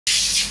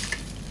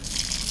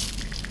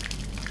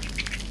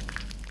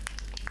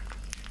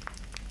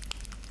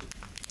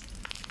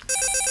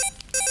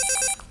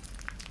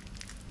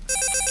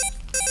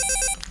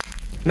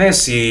咩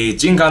事？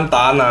煎簡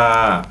單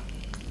啊！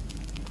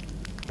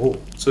 Oh,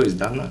 so it's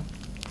done now.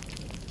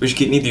 Which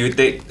kidney do you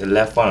take? The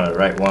left one or the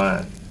right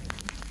one?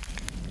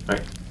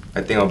 Right.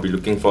 I think I'll be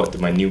looking forward to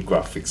my new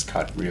graphics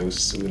card real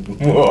soon.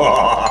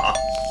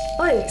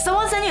 Wait,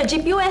 someone sent you a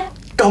GPU eh?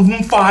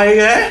 咁快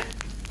嘅?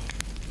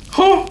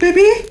 Huh,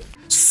 baby?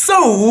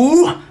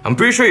 So, I'm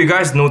pretty sure you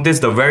guys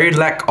noticed the very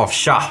lack of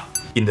Shah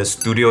in the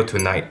studio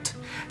tonight.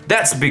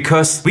 That's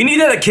because we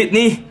needed a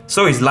kidney,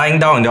 so he's lying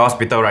down in the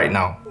hospital right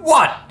now.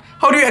 What?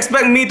 How do you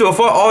expect me to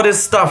afford all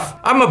this stuff?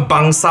 I'm a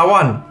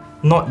bangsawan,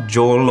 not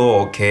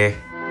Jolo, okay?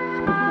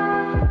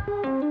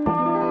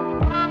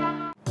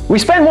 We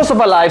spend most of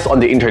our lives on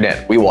the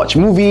internet. We watch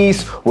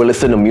movies, we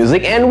listen to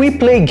music, and we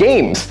play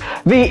games.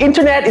 The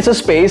internet is a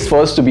space for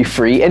us to be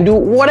free and do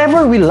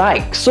whatever we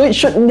like, so it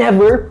should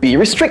never be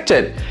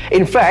restricted.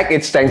 In fact,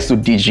 it's thanks to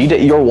Digi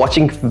that you're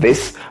watching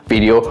this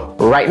video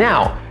right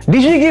now.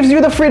 Digi gives you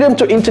the freedom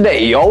to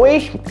internet your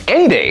way,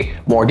 any day.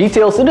 More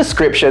details in the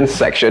description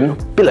section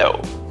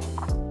below.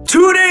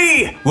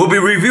 Today, we'll be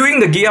reviewing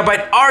the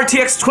Gigabyte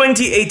RTX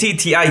 2080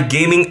 Ti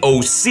Gaming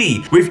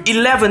OC with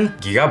 11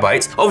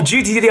 GB of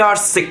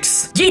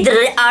GDDR6.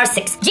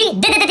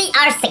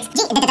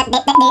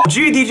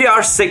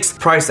 GDDR6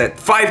 priced at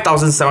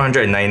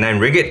 5,799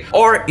 ringgit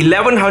or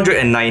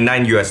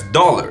 $1,199 US.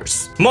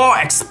 More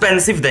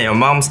expensive than your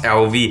mom's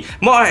LV,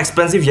 more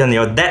expensive than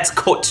your dad's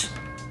Coach.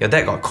 Your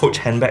dad got Coach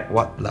handbag,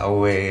 what la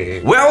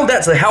way? Well,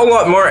 that's a hell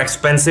lot more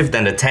expensive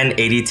than the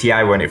 1080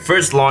 Ti when it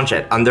first launched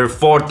at under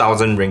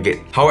 4,000 ringgit.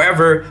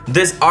 However,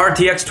 this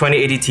RTX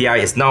 2080 Ti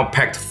is now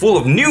packed full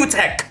of new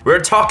tech. We're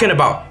talking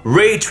about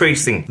ray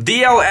tracing,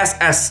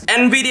 DLSS,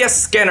 Nvidia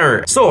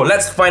scanner. So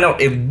let's find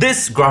out if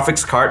this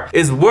graphics card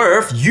is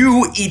worth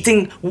you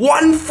eating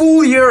 1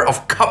 full year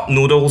of cup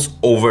noodles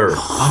over.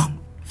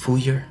 Full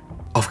year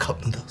of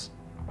cup noodles?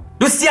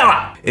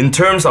 In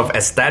terms of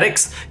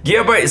aesthetics,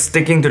 Gigabyte is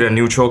sticking to the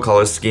neutral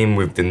color scheme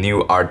with the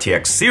new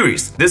RTX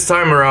series. This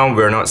time around,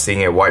 we're not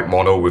seeing a white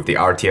model with the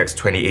RTX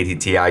 2080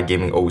 Ti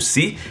Gaming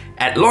OC,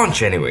 at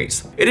launch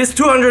anyways. It is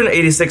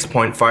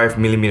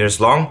 286.5mm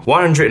long,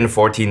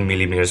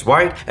 114mm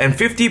wide, and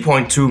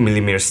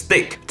 50.2mm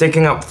thick,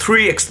 taking up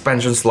 3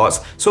 expansion slots,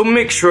 so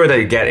make sure that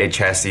you get a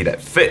chassis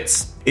that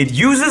fits. It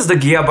uses the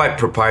Gigabyte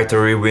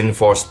proprietary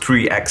Windforce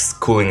 3X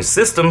cooling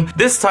system,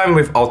 this time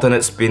with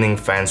alternate spinning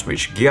fans,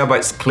 which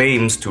Gigabyte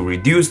claims to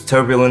reduce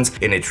turbulence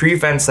in a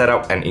 3-fan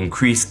setup and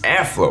increase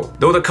airflow.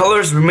 Though the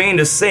colors remain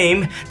the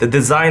same, the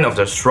design of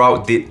the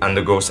shroud did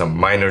undergo some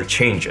minor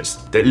changes.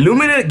 The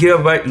illuminated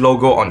Gigabyte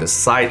logo on the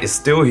side is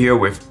still here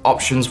with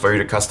options for you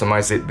to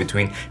customize it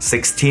between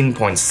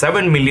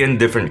 16.7 million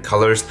different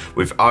colors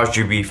with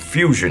RGB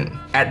fusion.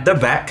 At the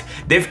back,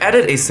 they've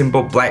added a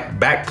simple black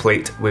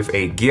backplate with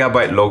a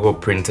Gigabyte logo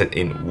printed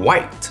in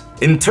white.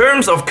 In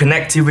terms of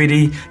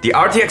connectivity, the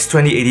RTX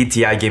 2080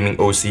 Ti Gaming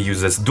OC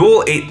uses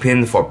dual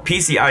 8-pin for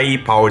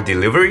PCIe power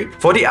delivery.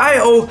 For the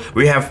I/O,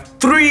 we have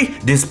 3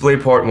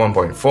 DisplayPort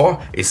 1.4,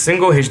 a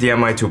single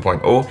HDMI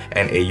 2.0,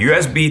 and a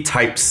USB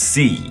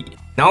Type-C.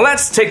 Now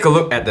let's take a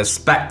look at the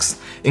specs.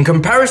 In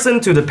comparison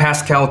to the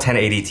Pascal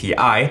 1080 Ti,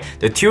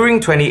 the Turing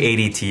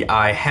 2080 Ti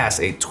has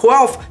a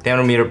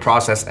 12nm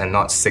process and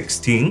not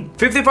 16,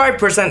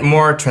 55%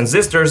 more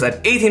transistors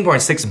at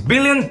 18.6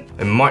 billion,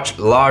 a much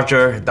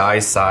larger die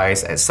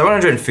size at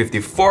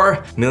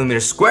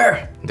 754mm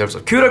square. In terms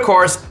of CUDA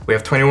cores, we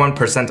have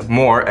 21%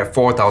 more at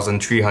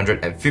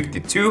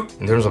 4,352.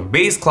 In terms of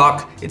base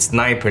clock, it's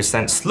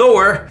 9%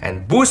 slower,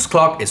 and boost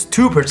clock is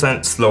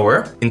 2%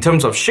 slower. In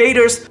terms of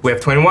shaders, we have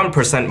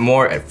 21%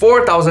 more at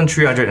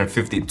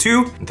 4,352.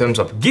 In terms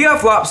of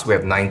gigaflops, we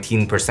have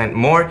 19%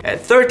 more at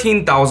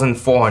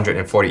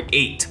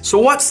 13,448. So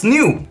what's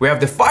new? We have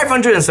the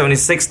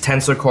 576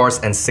 tensor cores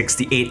and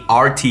 68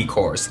 RT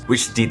cores,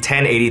 which the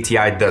 1080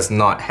 Ti does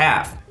not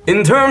have.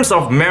 In terms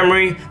of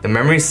memory, the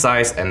memory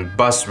size and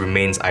bus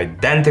remains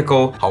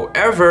identical.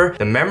 However,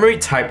 the memory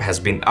type has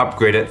been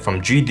upgraded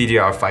from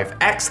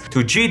GDDR5X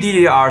to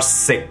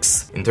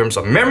GDDR6. In terms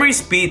of memory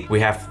speed, we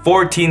have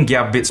 14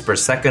 gigabits per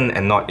second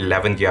and not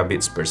 11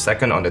 gigabits per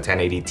second on the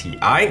 1080 Ti.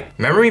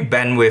 Memory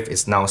bandwidth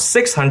is now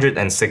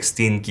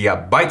 616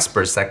 gigabytes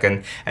per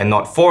second and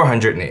not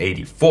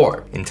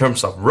 484. In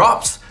terms of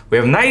ROPS, we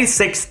have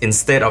 96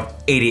 instead of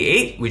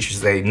 88, which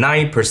is a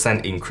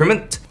 9%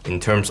 increment. In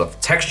terms of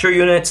texture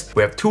units,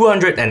 we have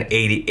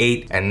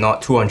 288 and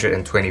not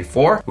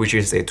 224, which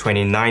is a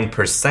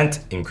 29%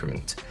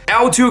 increment.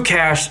 L2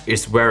 cache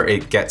is where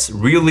it gets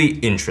really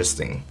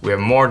interesting. We have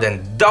more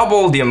than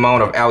double the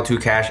amount of L2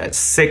 cache at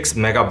 6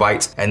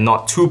 megabytes and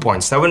not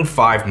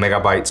 2.75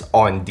 megabytes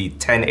on the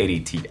 1080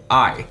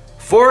 Ti.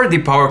 For the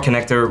power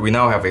connector, we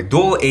now have a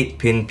dual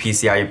 8-pin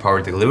PCIe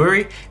power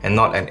delivery and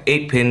not an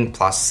 8-pin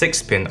plus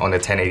 6-pin on the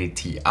 1080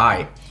 Ti.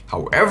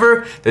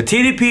 However, the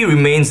TDP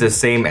remains the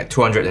same at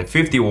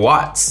 250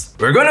 watts.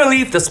 We're gonna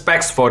leave the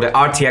specs for the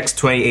RTX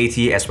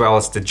 2080 as well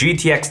as the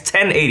GTX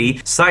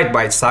 1080 side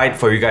by side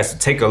for you guys to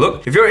take a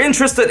look. If you're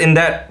interested in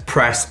that,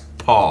 press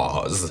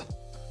pause.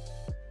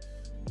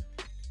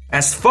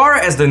 As far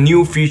as the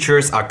new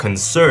features are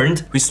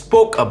concerned, we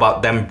spoke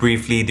about them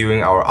briefly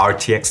during our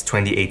RTX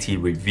 2080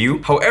 review.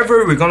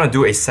 However, we're gonna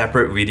do a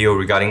separate video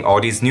regarding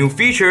all these new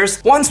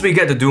features once we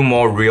get to do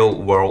more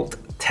real-world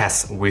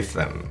tests with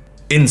them.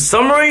 In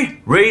summary,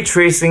 ray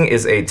tracing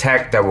is a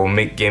tech that will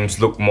make games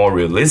look more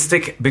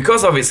realistic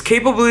because of its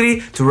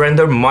capability to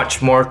render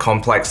much more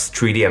complex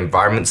 3D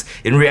environments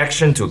in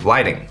reaction to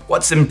lighting.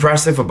 What's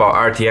impressive about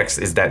RTX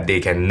is that they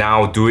can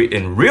now do it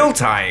in real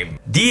time.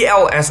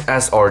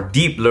 DLSS or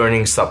Deep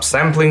Learning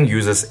Subsampling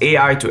uses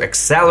AI to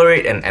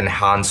accelerate and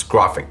enhance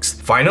graphics.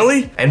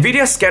 Finally,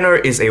 Nvidia Scanner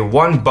is a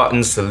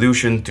one-button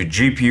solution to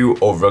GPU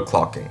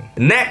overclocking.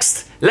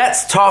 Next,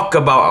 let's talk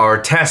about our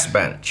test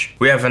bench.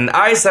 We have an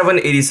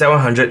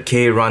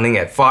i7-8700K running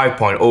at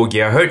 5.0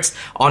 GHz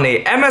on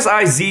a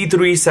MSI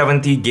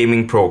Z370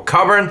 Gaming Pro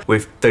carbon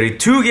with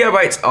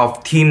 32GB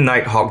of Team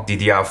Nighthawk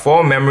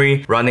DDR4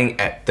 memory running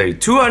at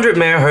 3200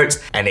 MHz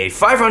and a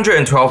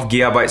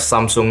 512GB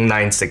Samsung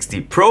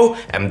 960 Pro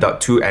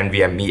M.2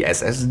 NVMe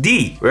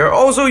SSD. We are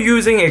also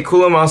using a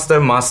Cooler Master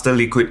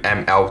Liquid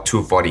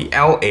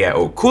ML240L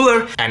AIO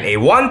cooler and a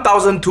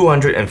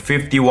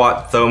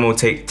 1250W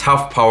Thermaltake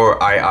Tough Power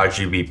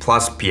iRGB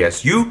Plus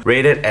PSU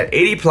rated at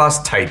 80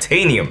 plus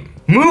titanium.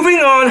 Moving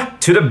on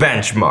to the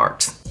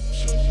benchmarks.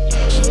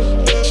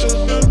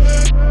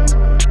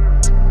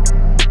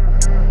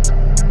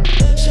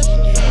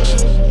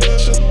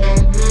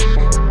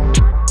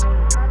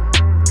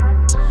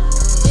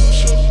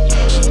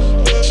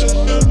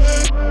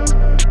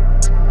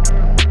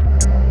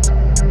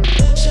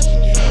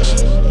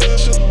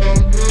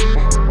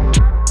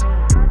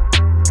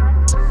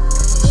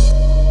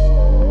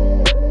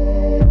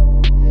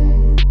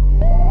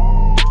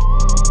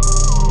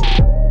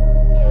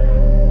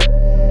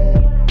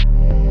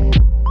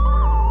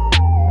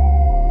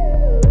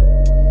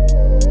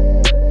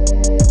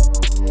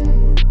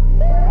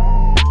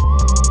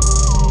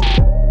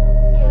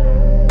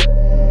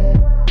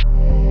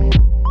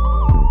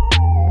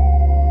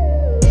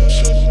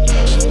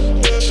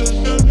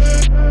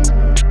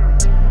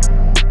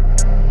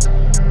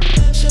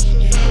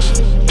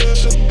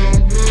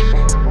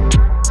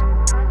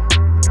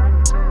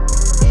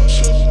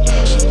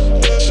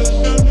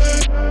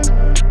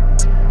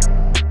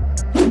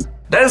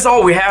 That is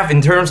all we have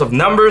in terms of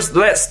numbers.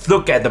 Let's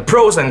look at the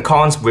pros and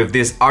cons with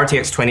this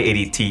RTX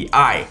 2080 Ti.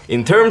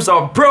 In terms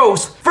of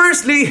pros,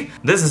 firstly,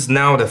 this is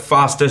now the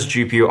fastest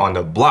GPU on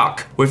the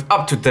block, with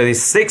up to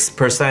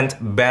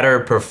 36% better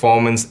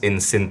performance in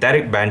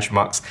synthetic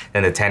benchmarks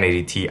than the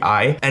 1080 Ti,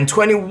 and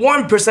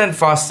 21%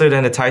 faster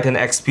than the Titan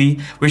XP,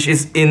 which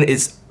is in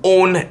its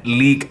own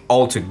league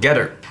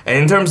altogether. And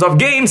in terms of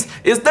games,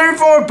 it's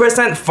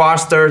 34%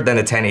 faster than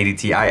the 1080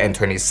 Ti and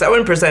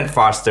 27%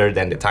 faster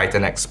than the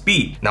Titan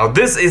XP. Now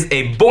this is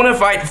a bona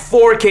fide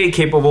 4K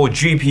capable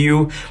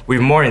GPU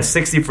with more than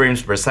 60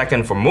 frames per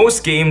second for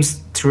most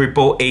games,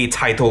 AAA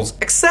titles,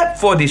 except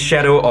for the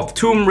Shadow of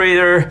Tomb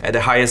Raider at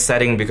the highest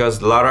setting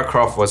because Lara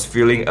Croft was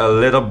feeling a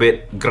little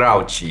bit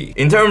grouchy.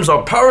 In terms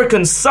of power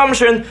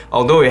consumption,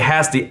 although it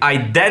has the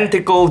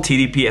identical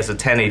TDP as the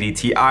 1080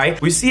 Ti,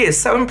 we see a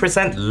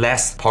 7%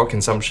 less power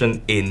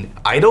consumption in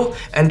idle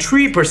and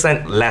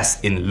 3% less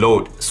in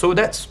load. So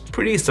that's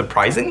pretty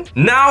surprising.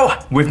 Now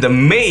with the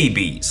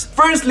maybes.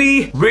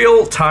 Firstly,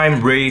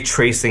 real-time ray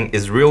tracing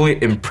is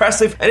really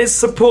impressive and it's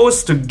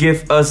supposed to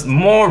give us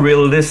more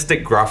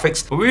realistic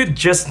graphics, but we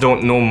just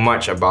don't know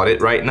much about it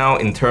right now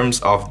in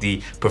terms of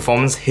the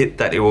performance hit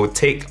that it will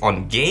take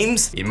on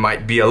games. It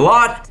might be a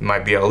lot, it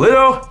might be a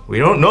little, we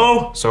don't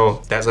know,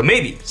 so that's a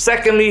maybe.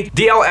 Secondly,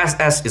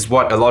 DLSS is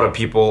what a lot of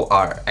people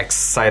are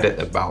excited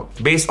about.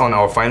 Based on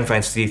our Final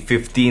Fantasy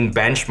 15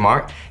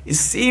 benchmark, it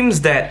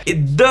seems that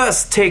it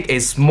does take a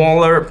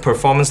smaller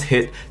performance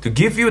hit to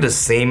give you the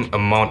same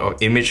amount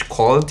of image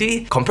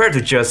quality compared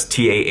to just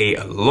TAA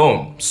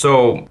alone.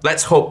 So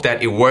let's hope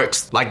that it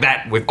works like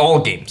that with all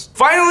games.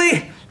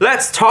 Finally,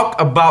 let's talk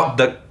about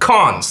the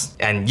cons.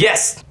 And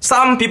yes,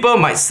 some people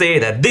might say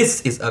that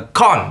this is a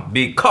con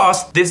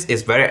because this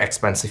is very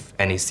expensive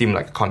and it seemed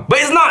like a con. But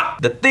it's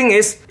not! The thing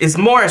is, it's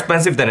more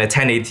expensive than a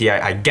 1080 Ti,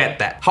 I get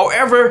that.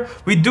 However,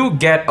 we do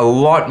get a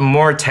lot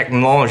more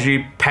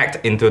technology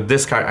packed into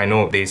this card. I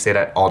know they say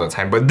that all the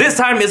time, but this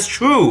time it's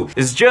true.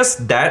 It's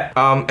just that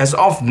as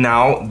of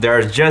now,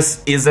 there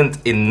just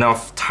isn't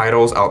enough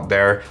titles out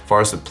there for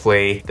us to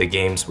play the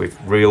games with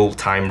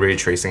real-time ray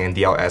tracing and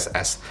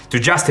DLSS to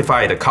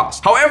justify the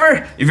cost.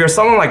 However, if you're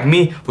someone like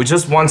me who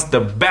just wants the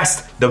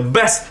best, the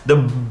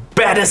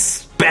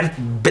baddest,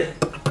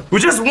 we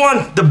just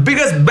want the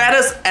biggest,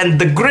 baddest, and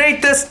the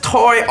greatest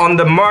toy on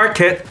the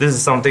market, this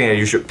is something that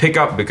you should pick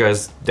up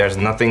because there's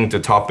nothing to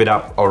top it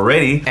up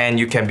already, and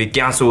you can be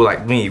kiasu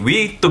like me.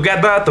 We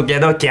together,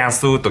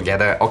 kiasu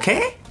together,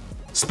 okay?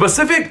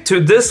 Specific to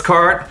this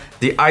card,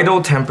 the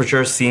idle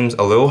temperature seems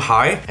a little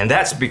high, and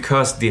that's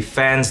because the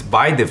fans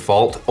by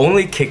default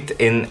only kicked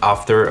in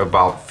after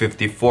about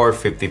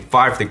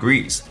 54-55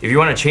 degrees. If you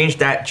want to change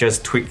that,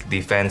 just tweak the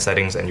fan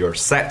settings and you're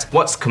set.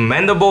 What's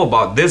commendable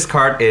about this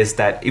card is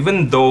that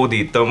even though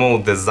the thermal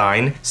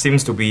design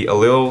seems to be a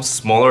little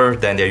smaller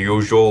than their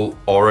usual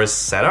Aorus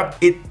setup,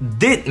 it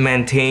did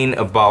maintain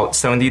about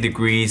 70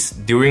 degrees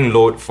during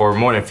load for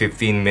more than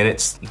 15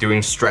 minutes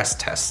during stress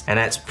tests, and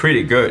that's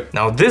pretty good.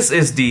 Now this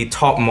is the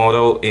top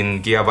model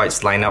in Gigabyte's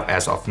lineup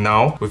as of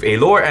now, with a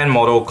lower end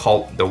model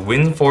called the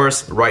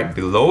Geforce right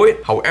below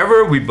it.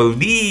 However, we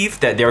believe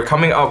that they're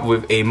coming up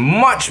with a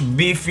much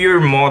beefier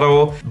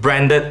model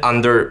branded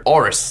under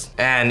Aorus.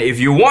 And if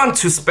you want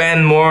to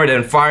spend more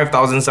than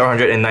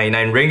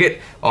 5,799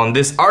 ringgit on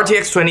this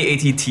RTX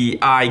 2080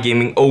 Ti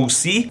gaming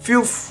OC,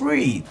 feel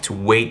free to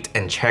wait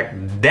and check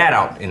that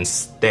out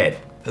instead.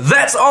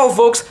 That's all,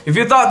 folks. If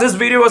you thought this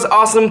video was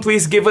awesome,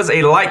 please give us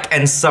a like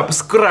and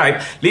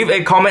subscribe. Leave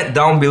a comment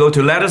down below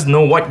to let us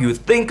know what you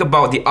think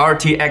about the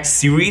RTX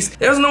series.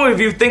 Let us know if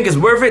you think it's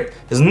worth it,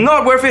 it's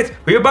not worth it.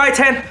 Will you buy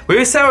 10? Will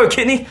you sell a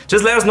kidney?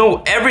 Just let us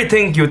know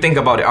everything you think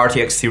about the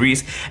RTX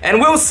series, and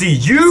we'll see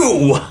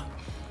you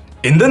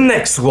in the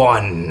next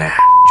one.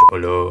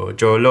 Jolo,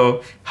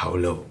 Jolo, how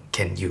low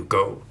can you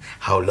go?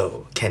 How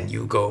low can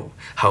you go?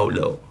 How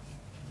low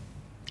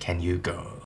can you go?